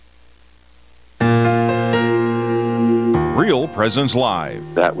Real Presence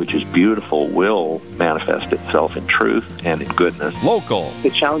Live. That which is beautiful will manifest itself in truth and in goodness. Local.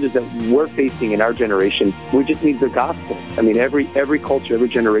 The challenges that we're facing in our generation, we just need the gospel. I mean, every culture, every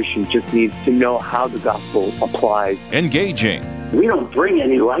generation just needs to know how the gospel applies. Engaging. We don't bring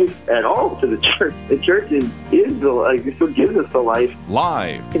any life at all to the church. The church is the life. It's what gives us the life.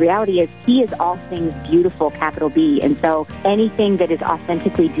 Live. The reality is He is all things beautiful, capital B. And so anything that is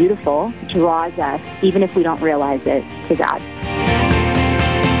authentically beautiful draws us, even if we don't realize it, to God.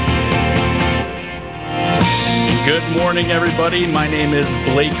 Good morning, everybody. My name is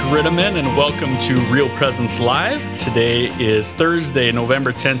Blake Ritteman, and welcome to Real Presence Live. Today is Thursday,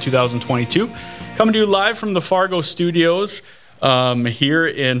 November 10, 2022. Coming to you live from the Fargo studios here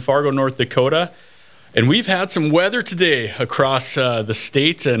in Fargo, North Dakota. And we've had some weather today across the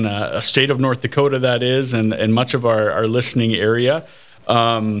state and state of North Dakota, that is, and much of our listening area.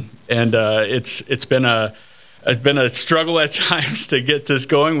 It's been a struggle at times to get this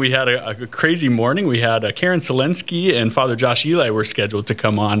going. We had a crazy morning. We had Karen Selensky and Father Josh Eli were scheduled to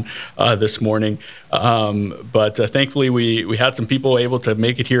come on this morning. But thankfully we had some people able to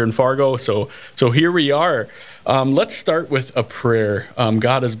make it here in Fargo. So here we are. Let's start with a prayer.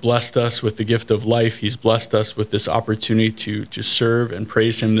 God has blessed us with the gift of life. He's blessed us with this opportunity to serve and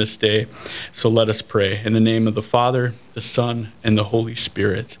praise Him this day. So let us pray. In the name of the Father, the Son, and the Holy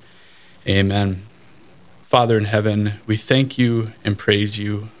Spirit. Amen. Father in heaven, we thank you and praise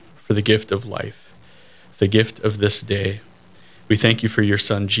you for the gift of life, the gift of this day. We thank you for your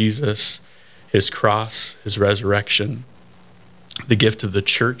Son, Jesus, His cross, His resurrection, the gift of the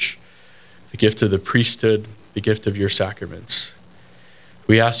church, the gift of the priesthood, the gift of your sacraments.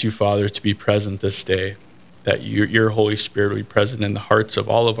 We ask you, Father, to be present this day, that your Holy Spirit will be present in the hearts of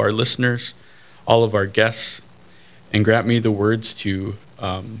all of our listeners, all of our guests, and grant me the words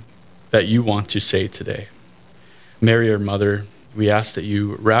that you want to say today. Mary, our Mother, we ask that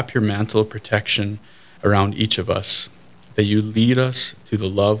you wrap your mantle of protection around each of us, that you lead us to the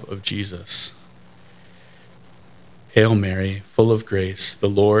love of Jesus. Hail Mary, full of grace, the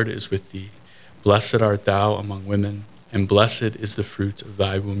Lord is with thee. Blessed art thou among women, and blessed is the fruit of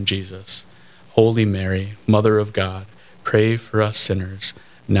thy womb, Jesus. Holy Mary, Mother of God, pray for us sinners,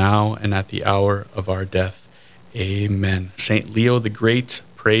 now and at the hour of our death. Amen. Saint Leo the Great,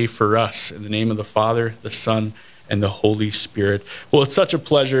 pray for us. In the name of the Father, the Son, and the Holy Spirit. Well, it's such a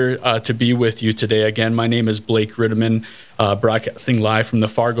pleasure to be with you today. Again, my name is Blake Ritteman, broadcasting live from the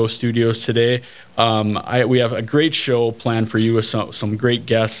Fargo studios today. We have a great show planned for you with some great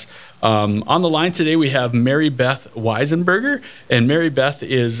guests. On the line today, we have Mary Beth Weisenberger, and Mary Beth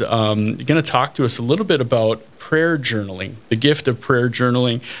is going to talk to us a little bit about prayer journaling, the gift of prayer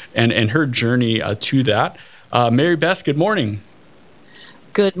journaling, and her journey to that. Mary Beth, good morning.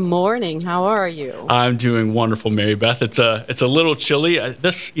 Good morning. How are you? I'm doing wonderful, Mary Beth. It's a little chilly.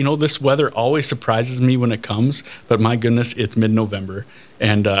 This weather always surprises me when it comes, but my goodness, it's mid-November,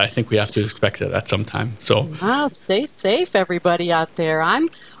 and I think we have to expect it at some time. So, stay safe, everybody out there. I'm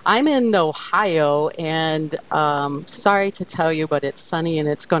in Ohio, and sorry to tell you, but it's sunny and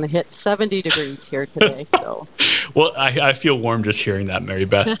it's going to hit 70 degrees here today. So, well, I feel warm just hearing that, Mary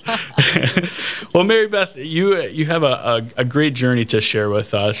Beth. Well, Mary Beth, you have a great journey to share with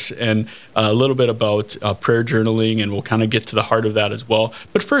us, and a little bit about prayer journaling, and we'll kind of get to the heart of that as well.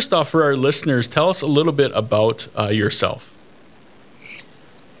 But first off, for our listeners, tell us a little bit about yourself.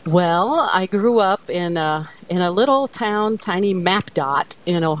 Well, I grew up in a little town, tiny map dot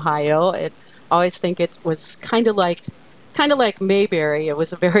in Ohio. I always think it was kind of like Mayberry. It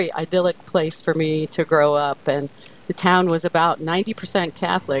was a very idyllic place for me to grow up, and the town was about 90%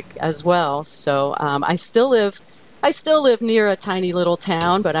 Catholic as well. So I still live near a tiny little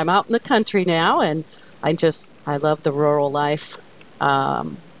town, but I'm out in the country now, and I love the rural life.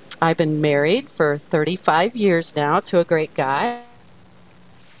 I've been married for 35 years now to a great guy.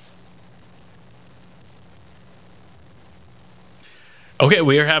 Okay,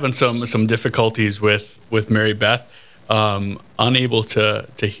 we are having some difficulties with Mary Beth. Unable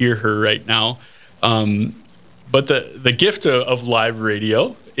to hear her right now. But the gift of live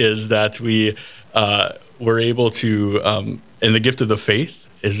radio is that we're able to, and the gift of the faith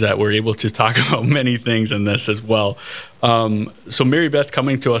is that we're able to talk about many things in this as well. So Mary Beth,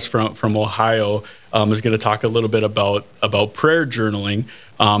 coming to us from Ohio, is going to talk a little bit about prayer journaling,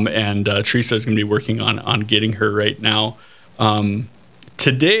 and Teresa is going to be working on getting her right now.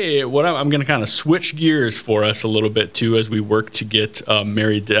 Today, what I'm going to kind of switch gears for us a little bit too as we work to get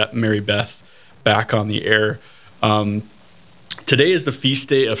Mary Beth back on the air. Today is the feast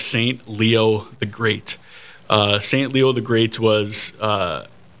day of Saint Leo the Great. Saint Leo the Great was,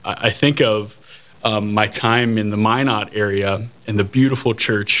 I think of my time in the Minot area in the beautiful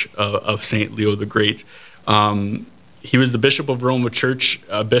church of St. Leo the Great. He was the Bishop of Rome,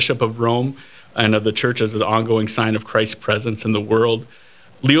 Bishop of Rome, and of the church as an ongoing sign of Christ's presence in the world.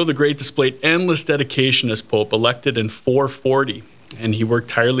 Leo the Great displayed endless dedication as Pope, elected in 440, and he worked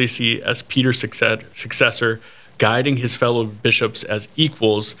tirelessly as Peter's successor, guiding his fellow bishops as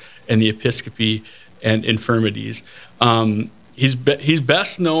equals in the episcopacy and infirmities. He's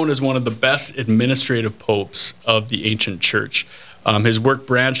best known as one of the best administrative popes of the ancient church. His work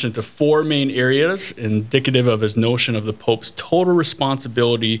branched into four main areas, indicative of his notion of the Pope's total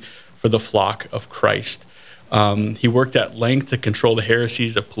responsibility for the flock of Christ. He worked at length to control the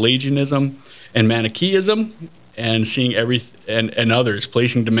heresies of Pelagianism and Manichaeism, and seeing and others,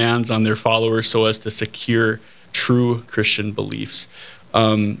 placing demands on their followers so as to secure true Christian beliefs.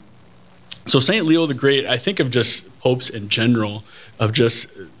 So St. Leo the Great, I think of just popes in general, of just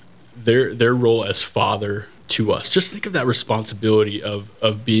their role as father to us. Just think of that responsibility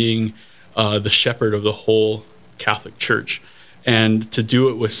of being the shepherd of the whole Catholic Church, and to do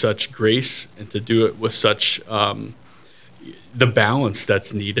it with such grace, and to do it with such the balance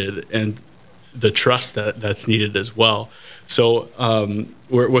that's needed, and the trust that's needed as well. So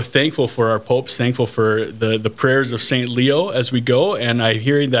we're thankful for our popes, thankful for the prayers of St. Leo as we go, and I'm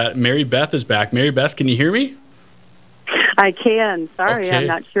hearing that Mary Beth is back. Mary Beth, can you hear me? I can. Sorry, okay. I'm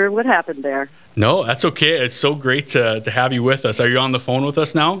not sure what happened there. No, that's okay. It's so great to have you with us. Are you on the phone with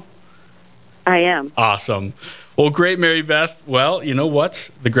us now? I am. Awesome. Well, great, Mary Beth. Well, you know what?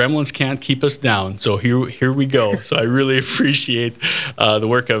 The gremlins can't keep us down. So here we go. So I really appreciate the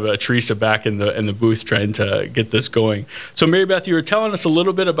work of Teresa back in the booth trying to get this going. So Mary Beth, you were telling us a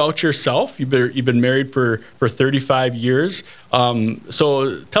little bit about yourself. You've been married for 35 years.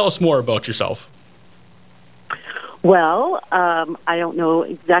 So tell us more about yourself. Well, I don't know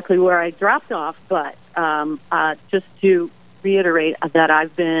exactly where I dropped off, but just to reiterate that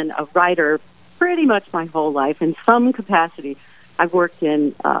I've been a writer pretty much my whole life in some capacity. I've worked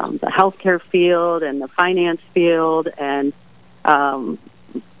in the healthcare field and the finance field, and I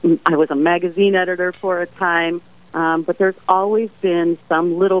was a magazine editor for a time. But there's always been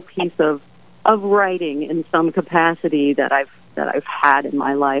some little piece of writing in some capacity that I've had in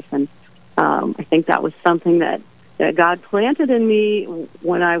my life, and I think that was something that God planted in me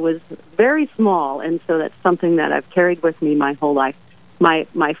when I was very small, and so that's something that I've carried with me my whole life.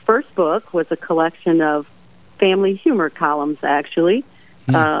 My first book was a collection of family humor columns, actually,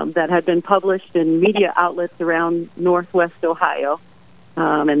 that had been published in media outlets around Northwest Ohio.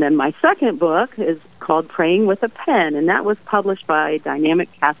 And then my second book is called Praying with a Pen, and that was published by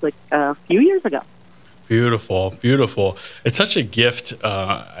Dynamic Catholic a few years ago. Beautiful, beautiful. It's such a gift.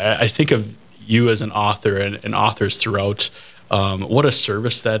 I think of you as an author and authors throughout, what a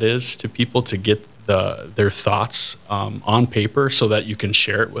service that is to people to get their thoughts on paper so that you can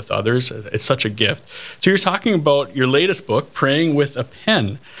share it with others. It's such a gift. So you're talking about your latest book, Praying with a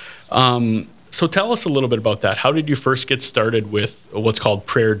Pen. So tell us a little bit about that. How did you first get started with what's called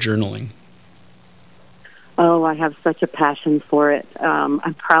prayer journaling? Oh, I have such a passion for it.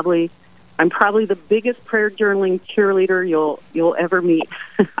 I'm probably the biggest prayer journaling cheerleader you'll ever meet.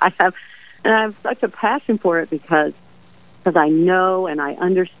 I have such a passion for it because I know and I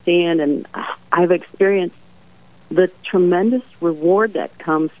understand and I've experienced the tremendous reward that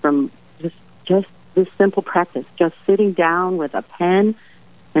comes from just this simple practice, just sitting down with a pen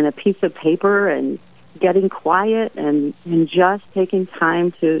and a piece of paper and getting quiet and just taking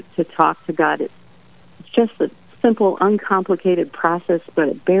time to talk to God. It's just a simple, uncomplicated process, but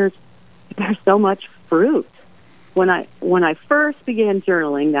it bears so much fruit. When I first began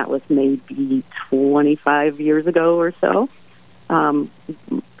journaling, that was maybe 25 years ago or so,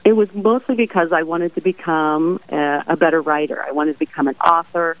 it was mostly because I wanted to become a better writer. I wanted to become an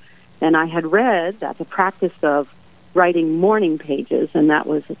author, and I had read that the practice of writing morning pages, and that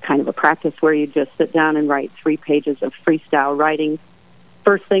was kind of a practice where you just sit down and write 3 pages of freestyle writing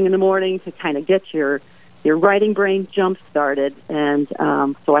first thing in the morning to kind of get your writing brain jump-started. And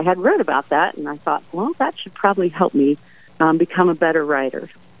so I had read about that, and I thought, well, that should probably help me become a better writer.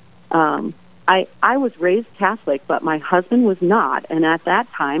 I was raised Catholic, but my husband was not, and at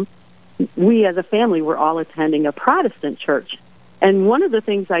that time, we as a family were all attending a Protestant church. And one of the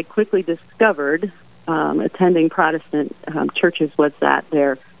things I quickly discovered attending Protestant churches was that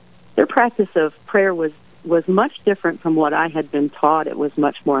their practice of prayer was much different from what I had been taught. It was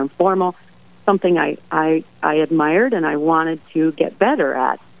much more informal, something I admired and I wanted to get better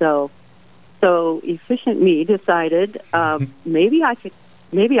at. So efficient me decided maybe I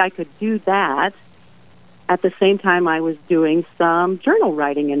could do that at the same time, I was doing some journal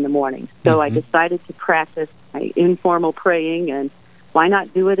writing in the morning. So I decided to practice my informal praying, and why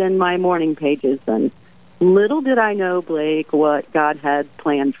not do it in my morning pages? And little did I know, Blake, what God had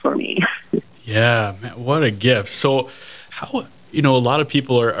planned for me. Yeah, man, what a gift. So how, a lot of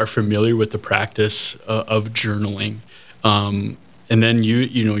people are familiar with the practice of journaling. And then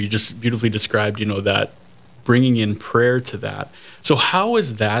you just beautifully described, that bringing in prayer to that. So how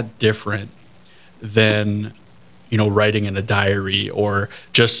is that different than, writing in a diary or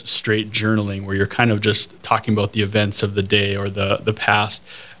just straight journaling where you're kind of just talking about the events of the day or the past?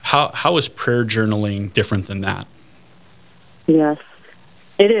 How is prayer journaling different than that? Yes,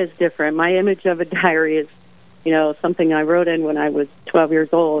 it is different. My image of a diary is, something I wrote in when I was 12 years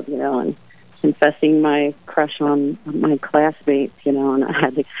old, and confessing my crush on my classmates, and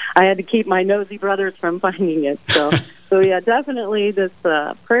I had to keep my nosy brothers from finding it. So yeah, definitely this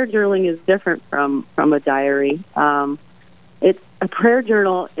prayer journaling is different from a diary. It's a prayer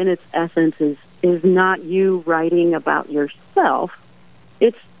journal in its essence is not you writing about yourself.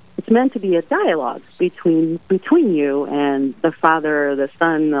 It's meant to be a dialogue between you and the Father, the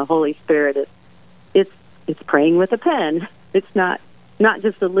Son, the Holy Spirit. It's praying with a pen. It's not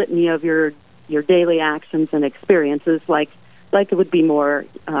just a litany of your daily actions and experiences like it would be more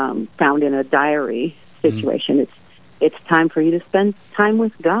found in a diary situation. It's time for you to spend time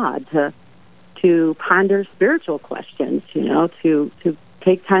with God, to ponder spiritual questions, to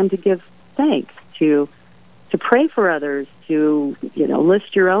take time to give thanks, to pray for others, to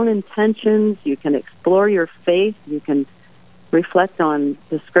list your own intentions. You can explore your faith. You can reflect on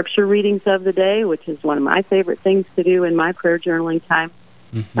the scripture readings of the day, which is one of my favorite things to do in my prayer journaling time.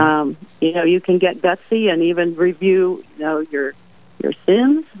 You can get gutsy and even review, your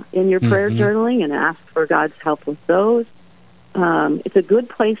sins in your prayer journaling and ask for God's help with those. It's a good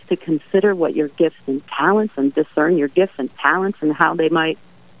place to consider what your gifts and talents and discern your gifts and talents and how they might,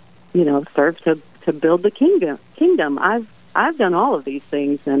 serve to build the kingdom. I've done all of these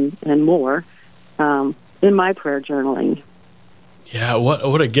things and more in my prayer journaling. Yeah,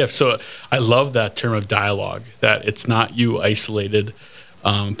 what a gift. So I love that term of dialogue, that it's not you isolated,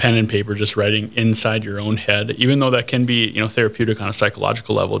 pen and paper, just writing inside your own head, even though that can be, therapeutic on a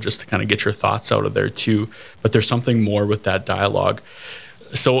psychological level, just to kind of get your thoughts out of there too. But there's something more with that dialogue.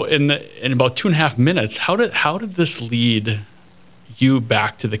 So in about 2.5 minutes, how did this lead you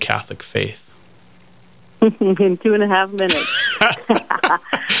back to the Catholic faith? In 2.5 minutes.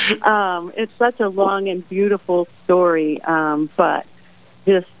 It's such a long and beautiful story, but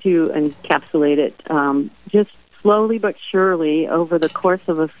just to encapsulate it, just slowly but surely over the course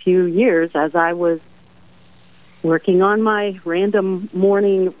of a few years, as I was working on my random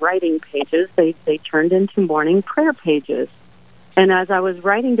morning writing pages, they turned into morning prayer pages. And as I was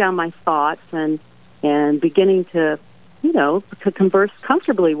writing down my thoughts and beginning to, to converse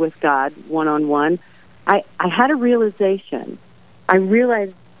comfortably with God one-on-one, I had a realization. I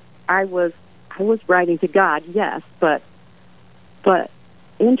realized I was writing to God, yes, but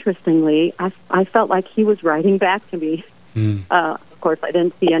interestingly, I felt like He was writing back to me. Of course, I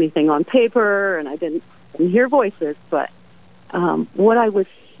didn't see anything on paper, and I didn't hear voices, but what I was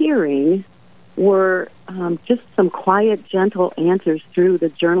hearing were just some quiet, gentle answers through the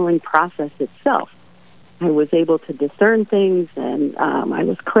journaling process itself. I was able to discern things, and I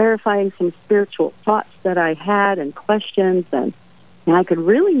was clarifying some spiritual thoughts that I had and questions, and I could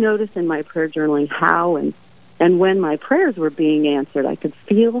really notice in my prayer journaling how and when my prayers were being answered. I could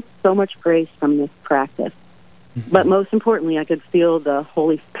feel so much grace from this practice. But most importantly, I could feel the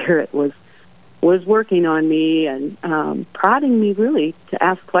Holy Spirit was working on me and prodding me really to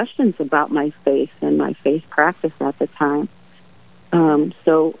ask questions about my faith and my faith practice at the time.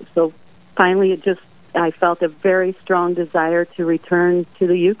 So finally, I felt a very strong desire to return to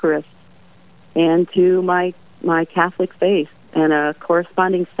the Eucharist and to my Catholic faith, and a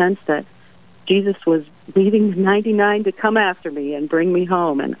corresponding sense that Jesus was leaving the 99 to come after me and bring me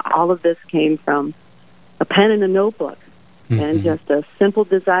home. And all of this came from a pen and a notebook and just a simple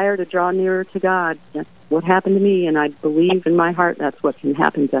desire to draw nearer to God. That's what happened to me, and I believe in my heart that's what can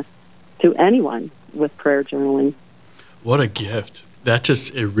happen to anyone with prayer journaling. What a gift.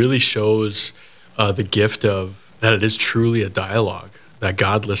 It really shows the gift of that it is truly a dialogue, that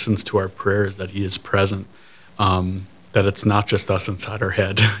God listens to our prayers, that He is present, that it's not just us inside our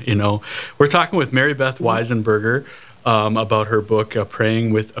head. We're talking with Mary Beth Weisenberger about her book,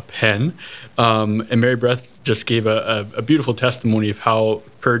 Praying with a Pen. And Mary Beth just gave a beautiful testimony of how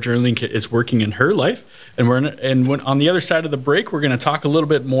prayer journaling is working in her life. And when on the other side of the break, we're going to talk a little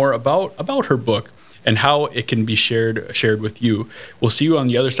bit more about her book and how it can be shared with you. We'll see you on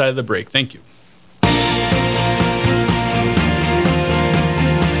the other side of the break. Thank you.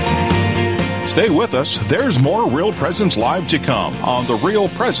 Stay with us. There's more Real Presence Live to come on the Real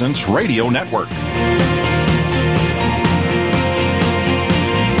Presence Radio Network.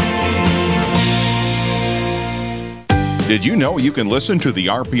 Did you know you can listen to the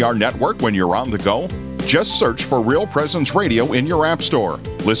RPR Network when you're on the go? Just search for Real Presence Radio in your app store.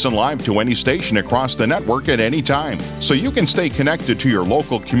 Listen live to any station across the network at any time, so you can stay connected to your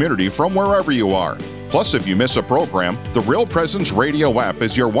local community from wherever you are. Plus, if you miss a program, the Real Presence Radio app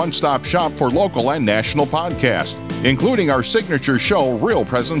is your one-stop shop for local and national podcasts, including our signature show, Real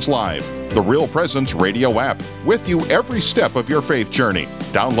Presence Live. The Real Presence Radio app, with you every step of your faith journey.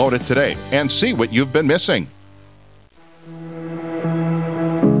 Download it today and see what you've been missing.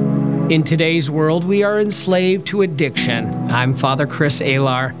 In today's world, we are enslaved to addiction. I'm Father Chris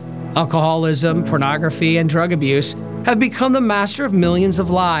Alar. Alcoholism, pornography, and drug abuse have become the master of millions of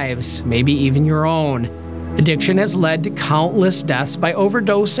lives, maybe even your own. Addiction has led to countless deaths by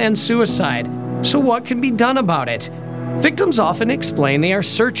overdose and suicide. So what can be done about it? Victims often explain they are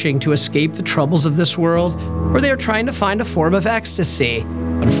searching to escape the troubles of this world, or they are trying to find a form of ecstasy.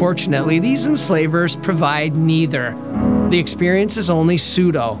 Unfortunately, these enslavers provide neither. The experience is only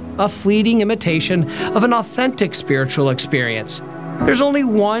pseudo, a fleeting imitation of an authentic spiritual experience. There's only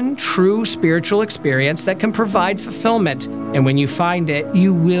one true spiritual experience that can provide fulfillment, and when you find it,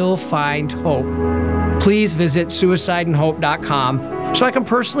 you will find hope. Please visit suicideandhope.com so I can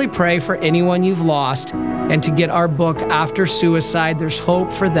personally pray for anyone you've lost, and to get our book, After Suicide, There's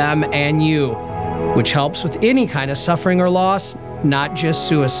Hope for Them and You, which helps with any kind of suffering or loss, not just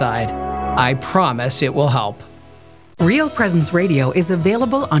suicide. I promise it will help. Real Presence Radio is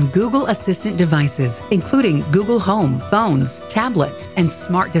available on Google Assistant devices, including Google Home, phones, tablets, and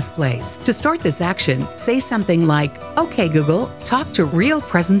smart displays. To start this action, say something like, "Okay, Google, talk to Real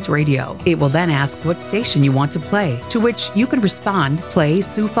Presence Radio." It will then ask what station you want to play, to which you can respond, "Play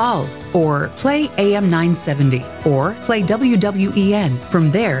Sioux Falls," or "Play AM 970," or "Play WWEN." From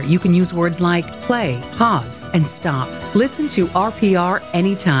there, you can use words like play, pause, and stop. Listen to RPR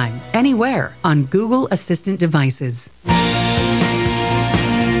anytime, anywhere on Google Assistant devices.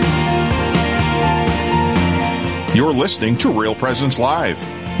 You're listening to Real Presence Live.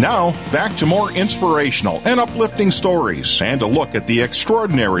 Now, back to more inspirational and uplifting stories and a look at the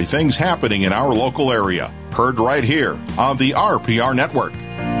extraordinary things happening in our local area. Heard right here on the RPR Network.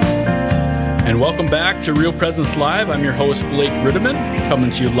 And welcome back to Real Presence Live. I'm your host, Blake Ritteman, coming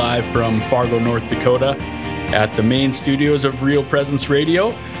to you live from Fargo, North Dakota at the main studios of Real Presence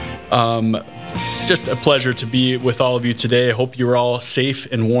Radio. Just a pleasure to be with all of you today. I hope you're all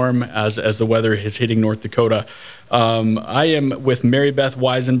safe and warm as the weather is hitting North Dakota. I am with Mary Beth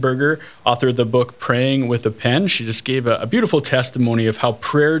Weisenberger, author of the book Praying with a Pen. She just gave a beautiful testimony of how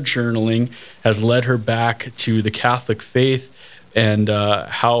prayer journaling has led her back to the Catholic faith, and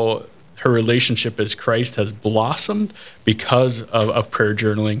how her relationship as Christ has blossomed because of prayer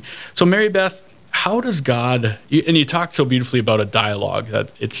journaling. So Mary Beth, how does God, and you talked so beautifully about a dialogue,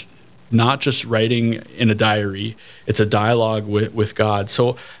 that it's not just writing in a diary, it's a dialogue with God.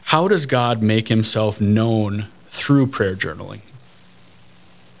 So how does God make himself known through prayer journaling?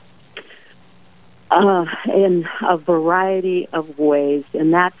 In a variety of ways.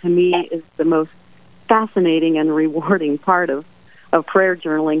 And that, to me, is the most fascinating and rewarding part of prayer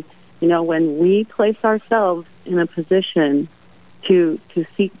journaling. You know, when we place ourselves in a position to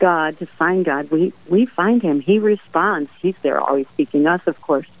seek God, to find God, we find him. He responds. He's there always seeking us, of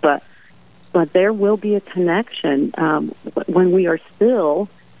course, but there will be a connection when we are still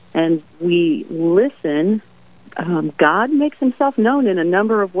and we listen. God makes himself known in a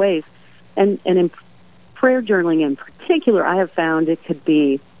number of ways, and in prayer journaling in particular, I have found it could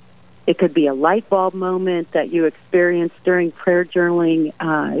be a light bulb moment that you experience during prayer journaling.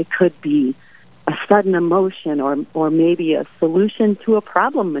 It could be a sudden emotion, or maybe a solution to a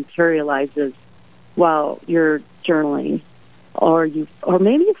problem materializes while you're journaling. Or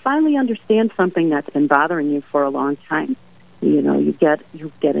maybe you finally understand something that's been bothering you for a long time. You know, you get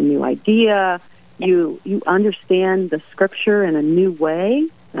a new idea. You understand the scripture in a new way.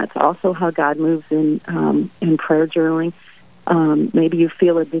 That's also how God moves in prayer journaling. Maybe you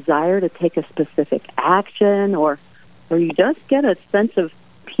feel a desire to take a specific action, or you just get a sense of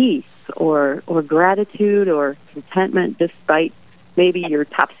peace or gratitude or contentment despite maybe your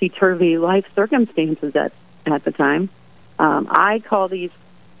topsy-turvy life circumstances at the time. I call these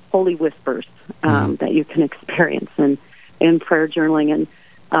holy whispers that you can experience in prayer journaling.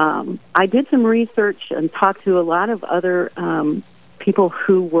 And I did some research and talked to a lot of other people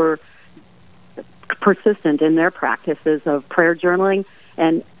who were persistent in their practices of prayer journaling.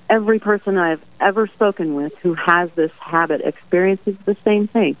 And every person I've ever spoken with who has this habit experiences the same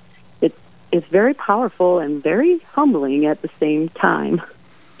thing. it's very powerful and very humbling at the same time.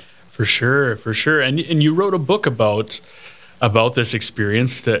 For sure. And you wrote a book about this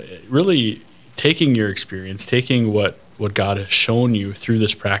experience, that really taking your experience, taking what God has shown you through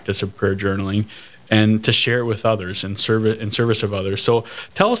this practice of prayer journaling, and to share it with others in service of others. So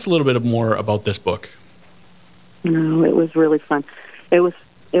tell us a little bit more about this book. No, it was really fun. It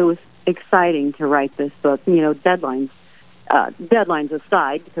was exciting to write this book. Deadlines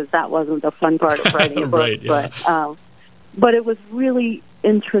aside, because that wasn't the fun part of writing a book. Right, yeah. But it was really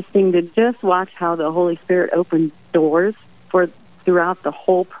interesting to just watch how the Holy Spirit opened doors throughout the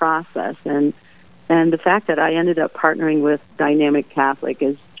whole process, and the fact that I ended up partnering with Dynamic Catholic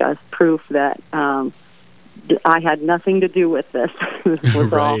is just proof that I had nothing to do with this. This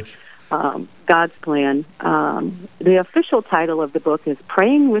was right. all God's plan. The official title of the book is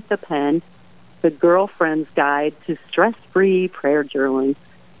Praying with the Pen, The Girlfriend's Guide to Stress-Free Prayer Journaling.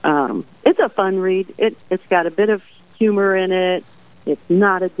 It's a fun read. It's got a bit of humor in it. It's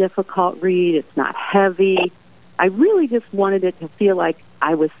not a difficult read. It's not heavy. I really just wanted it to feel like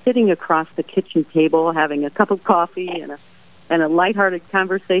I was sitting across the kitchen table having a cup of coffee and a lighthearted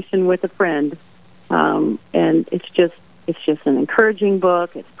conversation with a friend. And it's just an encouraging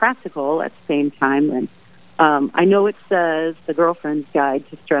book. It's practical at the same time. And I know it says The Girlfriend's Guide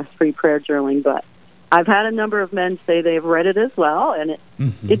to Stress-Free Prayer Journaling, but I've had a number of men say they've read it as well, and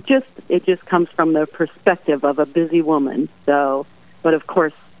it just comes from the perspective of a busy woman. So, but of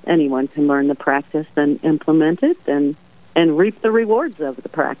course, anyone can learn the practice and implement it and reap the rewards of the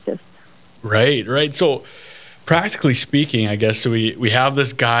practice. Right. So, practically speaking, I guess we have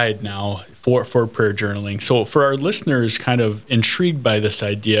this guide now for prayer journaling. So for our listeners kind of intrigued by this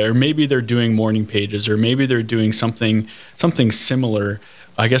idea, or maybe they're doing morning pages, or maybe they're doing something similar,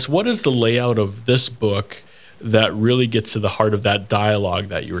 I guess, what is the layout of this book that really gets to the heart of that dialogue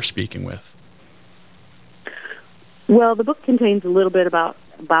that you were speaking with? Well, the book contains a little bit about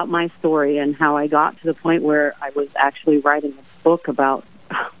my story and how I got to the point where I was actually writing a book about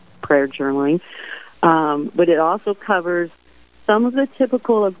prayer journaling. But it also covers some of the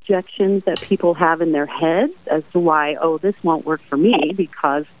typical objections that people have in their heads as to why, this won't work for me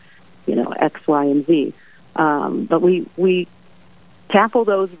because, X, Y, and Z. But we tackle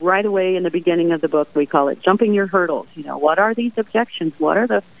those right away in the beginning of the book. We call it jumping your hurdles. What are these objections?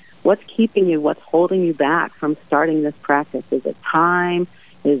 What's keeping you? What's holding you back from starting this practice? Is it time?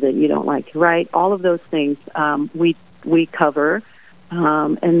 Is it you don't like to write? All of those things we cover.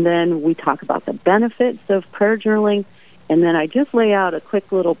 And then we talk about the benefits of prayer journaling. And then I just lay out a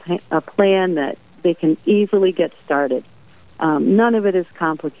quick little plan that they can easily get started. None of it is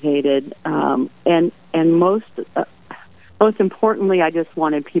complicated. And most importantly, I just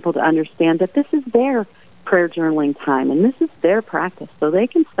wanted people to understand that this is their prayer journaling time, and this is their practice. So they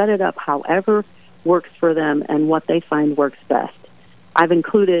can set it up however works for them and what they find works best. I've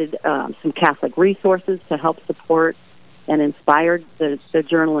included some Catholic resources to help support and inspire the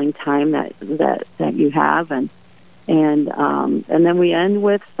journaling time that you have, and then we end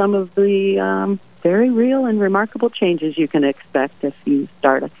with some of the very real and remarkable changes you can expect if you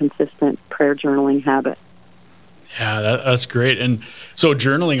start a consistent prayer journaling habit. Yeah, that's great. And so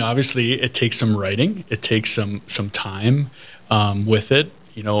journaling, obviously, it takes some writing. It takes some time with it,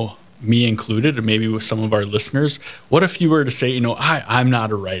 me included, and maybe with some of our listeners. What if you were to say, I'm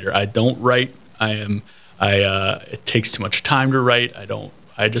not a writer. I don't write. It takes too much time to write.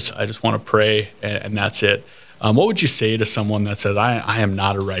 I just want to pray, and that's it. What would you say to someone that says, I am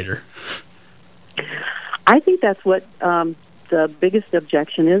not a writer? I think that's what the biggest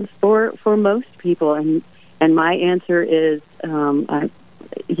objection is for most people. And my answer is,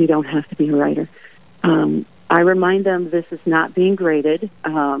 you don't have to be a writer. I remind them this is not being graded.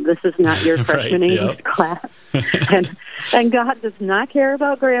 This is not your freshman English class. And God does not care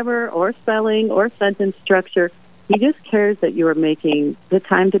about grammar or spelling or sentence structure. He just cares that you are making the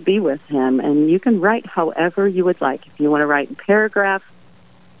time to be with Him. And you can write however you would like. If you want to write in paragraphs,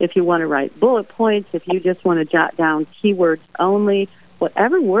 if you want to write bullet points, if you just want to jot down keywords only,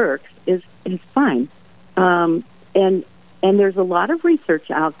 whatever works is fine. And there's a lot of research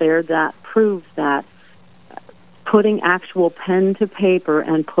out there that proves that putting actual pen to paper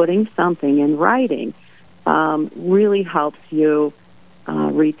and putting something in writing really helps you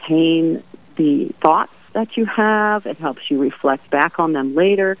retain the thoughts that you have. It helps you reflect back on them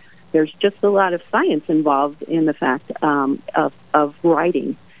later. There's just a lot of science involved in the fact of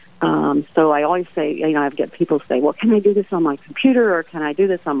writing. So I always say, I've got people say, well, can I do this on my computer, or can I do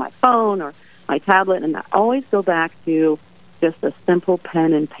this on my phone or my tablet? And I always go back to just a simple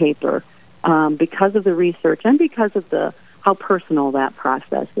pen and paper because of the research and because of how personal that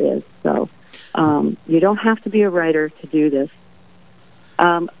process is. So You don't have to be a writer to do this.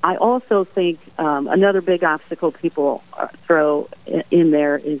 I also think another big obstacle people throw in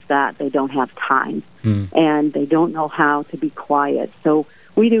there is that they don't have time and they don't know how to be quiet. So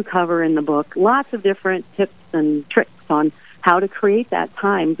we do cover in the book lots of different tips and tricks on how to create that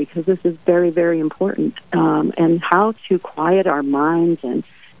time, because this is very, very important, and how to quiet our minds and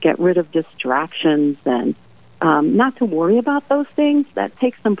get rid of distractions and not to worry about those things. That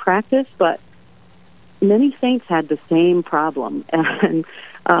takes some practice, but many saints had the same problem, and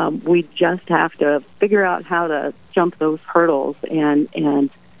we just have to figure out how to jump those hurdles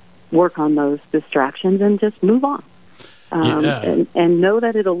and work on those distractions and just move on. And know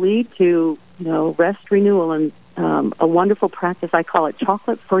that it'll lead to, rest, renewal, and a wonderful practice. I call it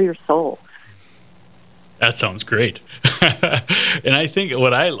chocolate for your soul. That sounds great. And I think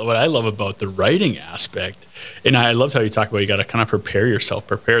what I love about the writing aspect, and I loved how you talk about you got to kind of prepare yourself,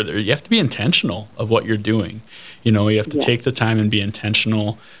 there. You have to be intentional of what you're doing. You have to take the time and be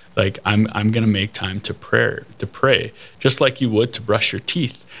intentional. Like I'm going to make time to pray, just like you would to brush your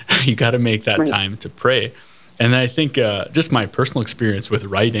teeth. You got to make that time to pray. And I think just my personal experience with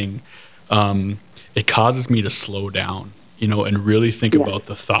writing, it causes me to slow down, and really think about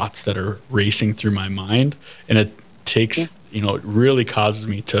the thoughts that are racing through my mind. And it takes, it really causes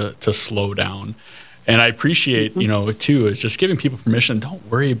me to slow down. And I appreciate, too, is just giving people permission. Don't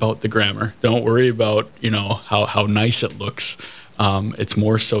worry about the grammar. Don't worry about, how nice it looks. It's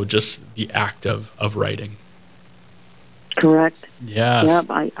more so just the act of writing. Correct. Yes.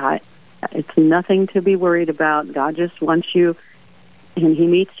 Yep. It's nothing to be worried about. God just wants you, and He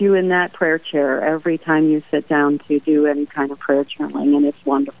meets you in that prayer chair every time you sit down to do any kind of prayer journaling, and it's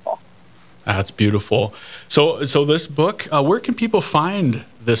wonderful. That's beautiful. So this book, where can people find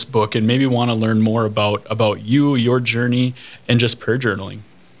this book and maybe want to learn more about you, your journey, and just prayer journaling?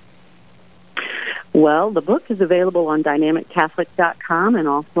 Well, the book is available on dynamiccatholic.com and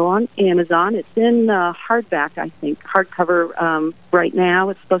also on Amazon. It's in hardback, I think, hardcover right now.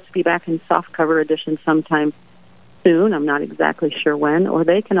 It's supposed to be back in softcover edition sometime soon. I'm not exactly sure when. Or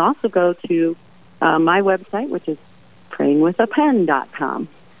they can also go to my website, which is prayingwithapen.com.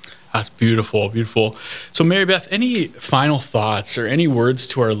 That's beautiful, beautiful. So, Mary Beth, any final thoughts or any words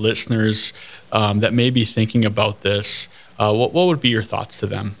to our listeners that may be thinking about this? What would be your thoughts to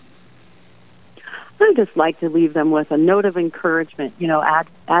them? I'd just like to leave them with a note of encouragement.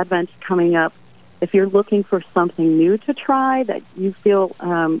 Advent's coming up. If you're looking for something new to try that you feel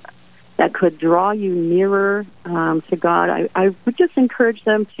that could draw you nearer to God, I would just encourage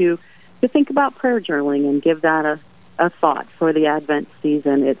them to think about prayer journaling and give that a thought for the Advent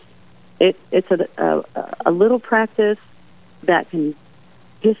season. It's a little practice that can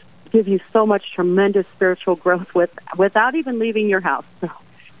just give you so much tremendous spiritual growth without even leaving your house. So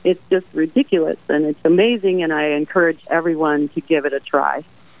it's just ridiculous, and it's amazing, and I encourage everyone to give it a try.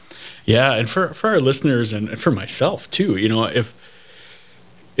 Yeah, and for our listeners and for myself too,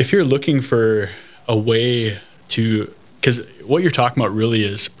 if you're looking for a way to, because what you're talking about really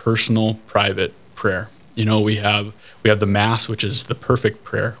is personal, private prayer. We have the Mass, which is the perfect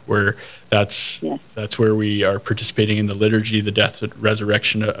prayer, where that's where we are participating in the liturgy, the death and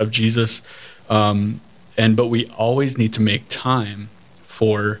resurrection of Jesus. But we always need to make time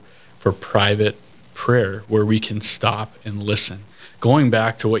for private prayer where we can stop and listen. Going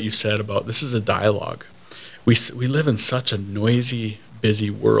back to what you said about this is a dialogue. We live in such a noisy, busy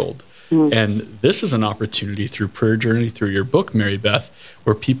world. And this is an opportunity through prayer journey, through your book, Mary Beth,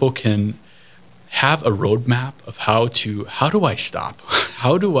 where people can have a roadmap of how do I stop?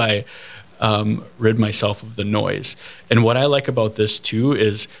 How do I rid myself of the noise? And what I like about this too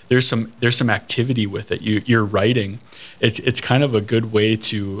is there's some activity with it. You're writing. It's kind of a good way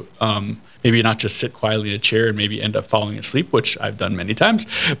to maybe not just sit quietly in a chair and maybe end up falling asleep, which I've done many times,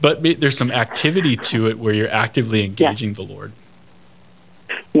 but there's some activity to it where you're actively engaging the Lord.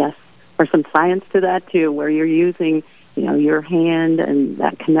 Yes, or some science to that too, where you're using your hand and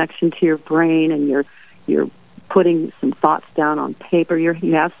that connection to your brain, and you're putting some thoughts down on paper. You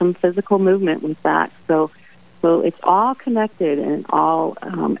have some physical movement with that. So it's all connected, and it all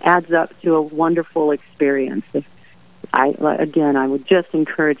adds up to a wonderful experience. I would just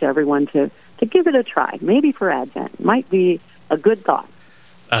encourage everyone to give it a try. Maybe for Advent. Might be a good thought.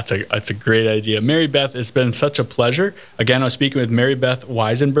 That's a great idea. Mary Beth, it's been such a pleasure. Again, I was speaking with Mary Beth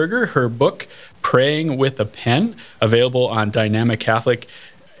Weisenberger. Her book, Praying with a Pen, available on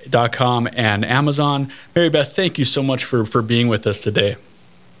dynamiccatholic.com and Amazon. Mary Beth, thank you so much for being with us today.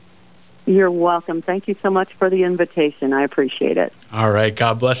 You're welcome. Thank you so much for the invitation. I appreciate it. All right.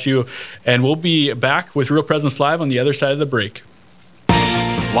 God bless you. And we'll be back with Real Presence Live on the other side of the break.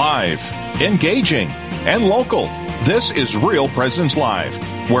 Live, engaging, and local. This is Real Presence Live,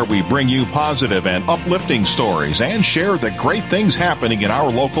 where we bring you positive and uplifting stories and share the great things happening in our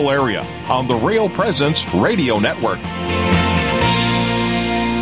local area on the Real Presence Radio Network.